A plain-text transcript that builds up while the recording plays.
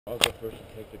I'll go first and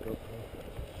take the GoPro.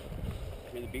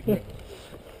 You're the beef Yeah.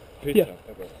 Yeah.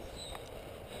 Okay.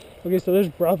 Okay, so there's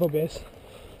Bravo base.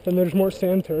 Then there's more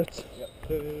sand turrets. Yep.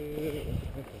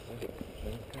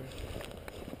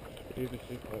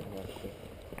 BBC Quartermaster.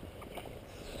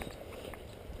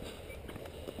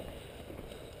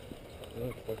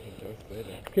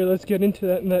 Here, let's get into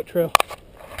that in that trail.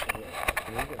 Can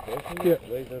we get both of them? Yeah.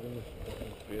 Lays out in the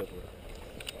field.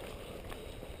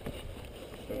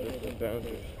 So this is down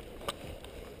here.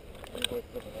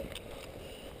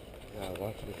 Yeah,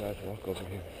 watch the guys walk over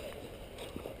here.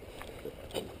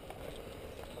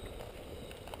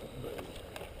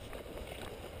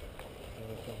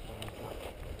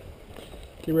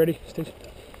 You ready, Stacey?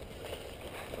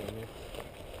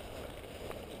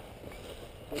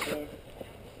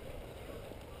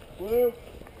 Blue.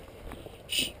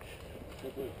 Shh.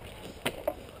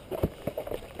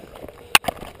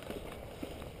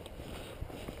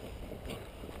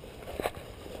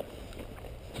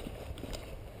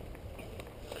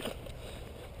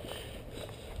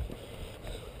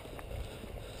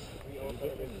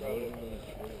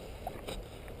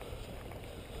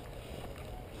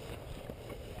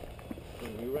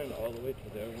 We ran all the way to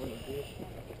there one of these.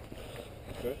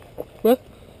 Okay. What?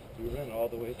 We ran all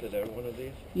the way to there one of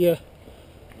these. Yeah.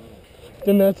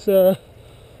 Then that's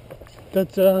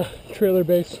trailer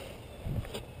base.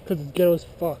 Cause it's ghetto as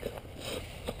fuck.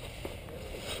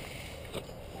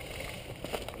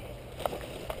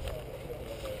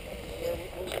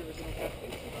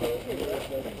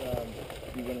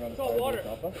 We went around the far left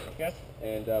alpha, yes,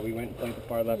 and we went and flanked the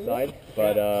far left side,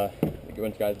 but a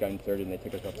bunch of guys got inserted and they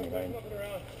took us up from behind.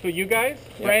 So you guys,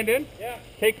 Brandon,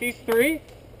 take these three,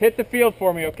 hit the field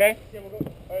for me, okay? Yeah, we'll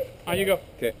go. All right. On you go.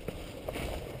 Okay.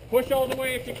 Push all the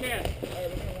way if you can.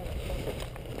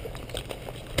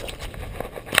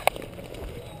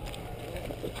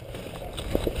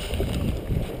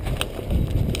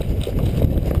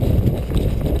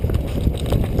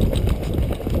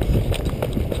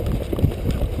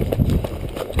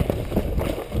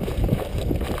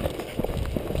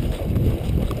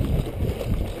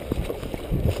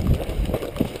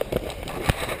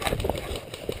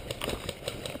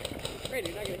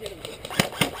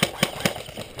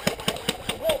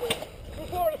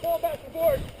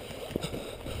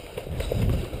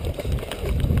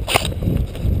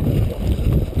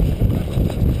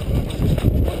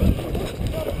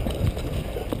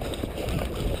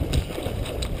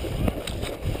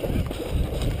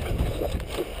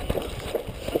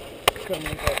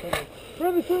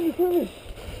 Turn me.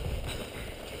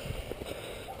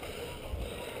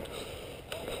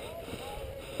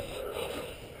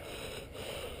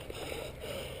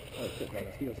 Oh, shit, man,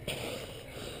 mosquitoes.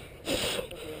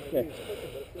 Okay.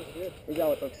 Where's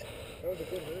Alec, folks? I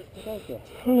don't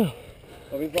know.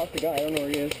 Well, we've lost the guy. I don't know where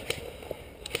he is.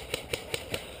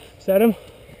 Is that him?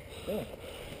 Yeah.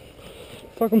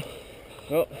 Fuck him.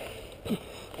 Oh. Okay,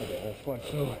 that's one.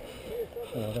 So,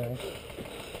 there.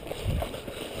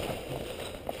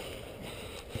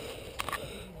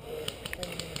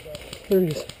 There he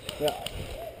is. Yeah.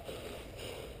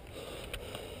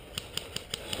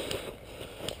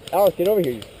 Alex, get over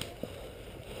here.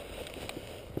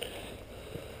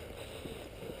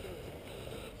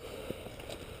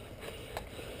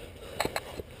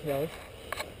 Yeah, Alex.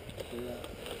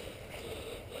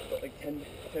 Got like 10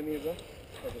 meters left.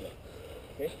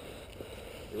 Okay?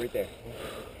 You're right there.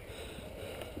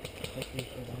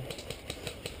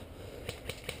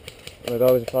 My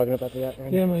dog was talking about that,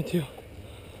 right? Yeah, mine too.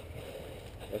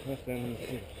 Let's not stand in the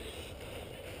field.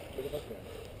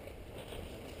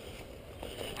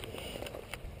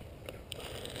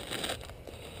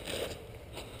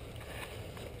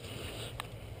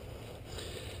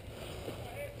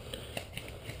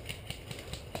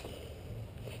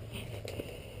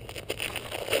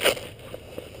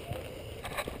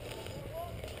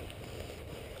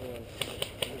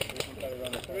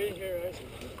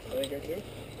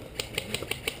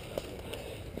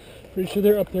 Pretty sure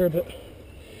they're up there a bit.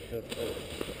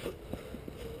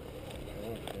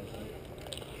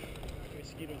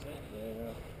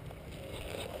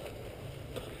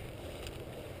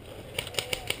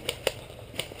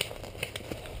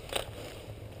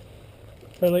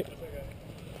 Friendly.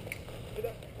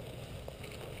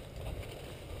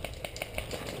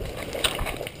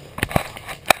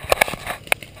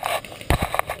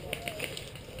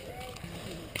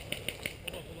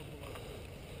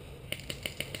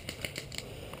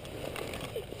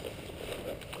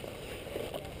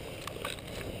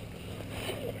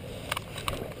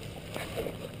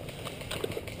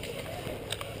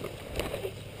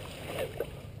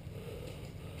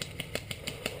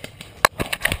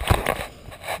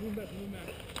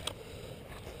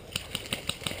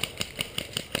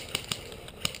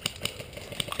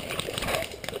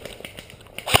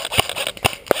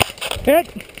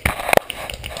 Hit.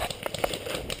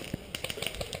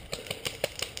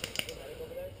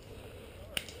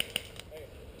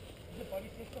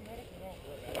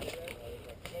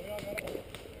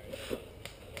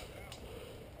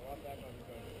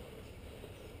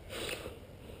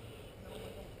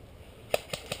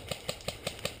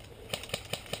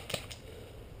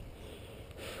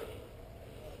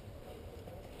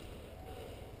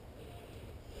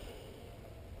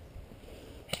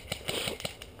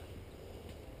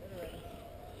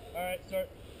 Alright, start.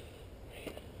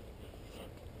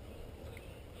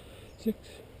 6.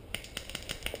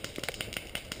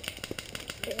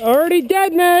 Already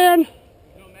dead, man.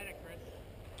 No medic, Chris.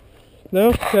 No?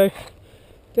 Okay.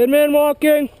 Dead man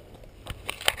walking.